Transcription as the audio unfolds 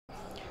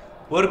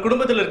ஒரு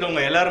குடும்பத்தில்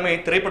இருக்கவங்க எல்லாருமே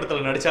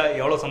திரைப்படத்தில் நடிச்சா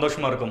எவ்வளவு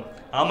சந்தோஷமா இருக்கும்.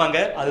 ஆமாங்க,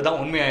 அதுதான்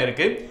உண்மையா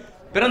இருக்கு.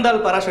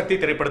 பிறந்தால் பராசக்தி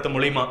திரைப்படத்து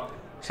மூலியமா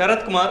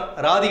சரத்குமார்,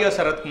 ராதிகா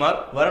சரத்குமார்,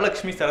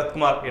 வரலட்சுமி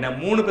சரத்குமார் என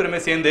 3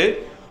 பேருமே சேர்ந்து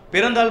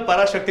பிறந்தால்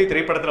பராசக்தி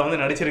திரைப்படத்தில்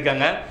வந்து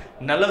நடிச்சிருக்காங்க.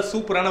 நல்ல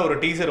சூப்பரான ஒரு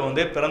டீசர்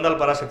வந்து பிறந்தால்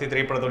பராசக்தி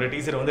திரைப்படத்தோட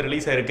டீசர் வந்து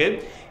ரிலீஸ் ஆயிருக்கு.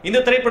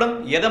 இந்த திரைப்படம்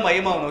எதை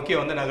மையமாக நோக்கி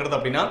வந்து நகருது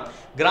அப்படின்னா,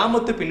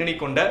 கிராமத்து பின்னணி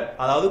கொண்ட,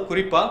 அதாவது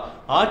குறிப்பா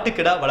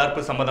ஆட்டுக்கிடா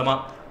வளர்ப்பு சம்பந்தமா.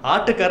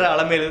 ஆட்டுக்கர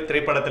அலமேலு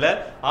திரைப்படத்துல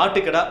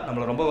ஆட்டுக்கடா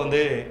நம்மளை ரொம்ப வந்து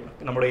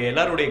நம்மளுடைய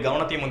எல்லாருடைய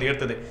கவனத்தையும் வந்து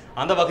ஈர்த்தது.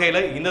 அந்த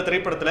வகையில இந்த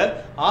திரைப்படத்துல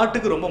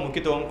ஆட்டுக்கு ரொம்ப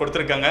முக்கியத்துவம்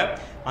கொடுத்திருக்காங்க.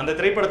 அந்த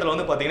திரைப்படத்துல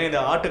வந்து பாத்தீங்கன்னா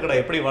இந்த ஆட்டுக்கடா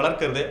எப்படி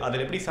வளர்க்கிறது,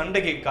 அதில் எப்படி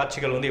சண்டைக்கு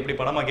காட்சிகள் வந்து எப்படி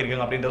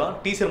படமாக்கியிருக்காங்க அப்படின்றதான்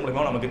டீசர்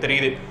மூலமா நமக்கு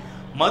தெரியுது.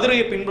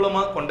 மதுரையை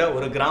பின்புலமா கொண்ட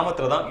ஒரு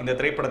கிராமத்துல தான் இந்த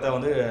திரைப்படத்தை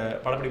வந்து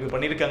படப்பிடிப்பு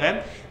பண்ணியிருக்காங்க.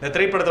 இந்த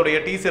திரைப்படத்துடைய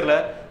டீசர்ல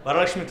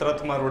வரலட்சுமி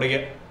சரத்குமாருடைய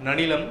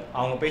நனிலம்,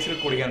 அவங்க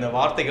பேசக்கூடிய அந்த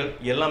வார்த்தைகள்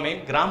எல்லாமே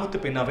கிராமத்து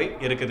பின்னாவே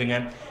இருக்குதுங்க.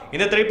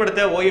 இந்த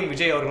திரைப்படத்தை OM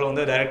விஜய் அவர்கள்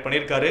வந்து டைரக்ட்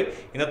பண்ணியிருக்காரு.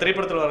 இந்த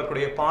திரைப்படத்தில்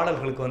வரக்கூடிய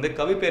பாடல்களுக்கு வந்து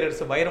கவி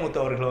பேரரசு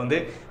வைரமுத்து அவர்கள் வந்து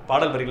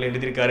பாடல் வரிகளை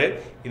எழுதியிருக்காரு.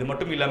 இது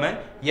மட்டும் இல்லாம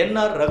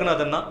NR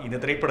ரகுநாதன் தான் இந்த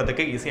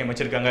திரைப்படத்துக்கு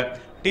இசையமைச்சிருக்காங்க.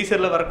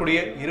 டீசர்ல வரக்கூடிய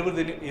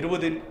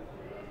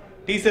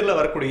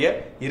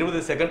 20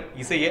 செகண்ட்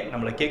இசையை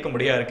நம்மளை கேட்க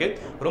முடியா இருக்கு.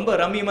 ரொம்ப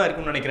ரம்மியமா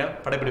இருக்கும்னு நினைக்கிறேன்.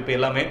 படப்பிடிப்பு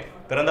எல்லாமே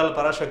பிறந்தால்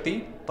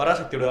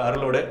பராசக்தியோட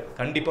அருளோட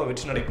கண்டிப்பா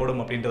வெற்றி நடை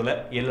போடும் அப்படின்றதுல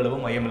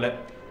எல்லளவும் ஐயமில்லை.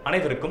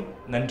 அனைவருக்கும்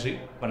நன்றி,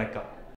 வணக்கம்.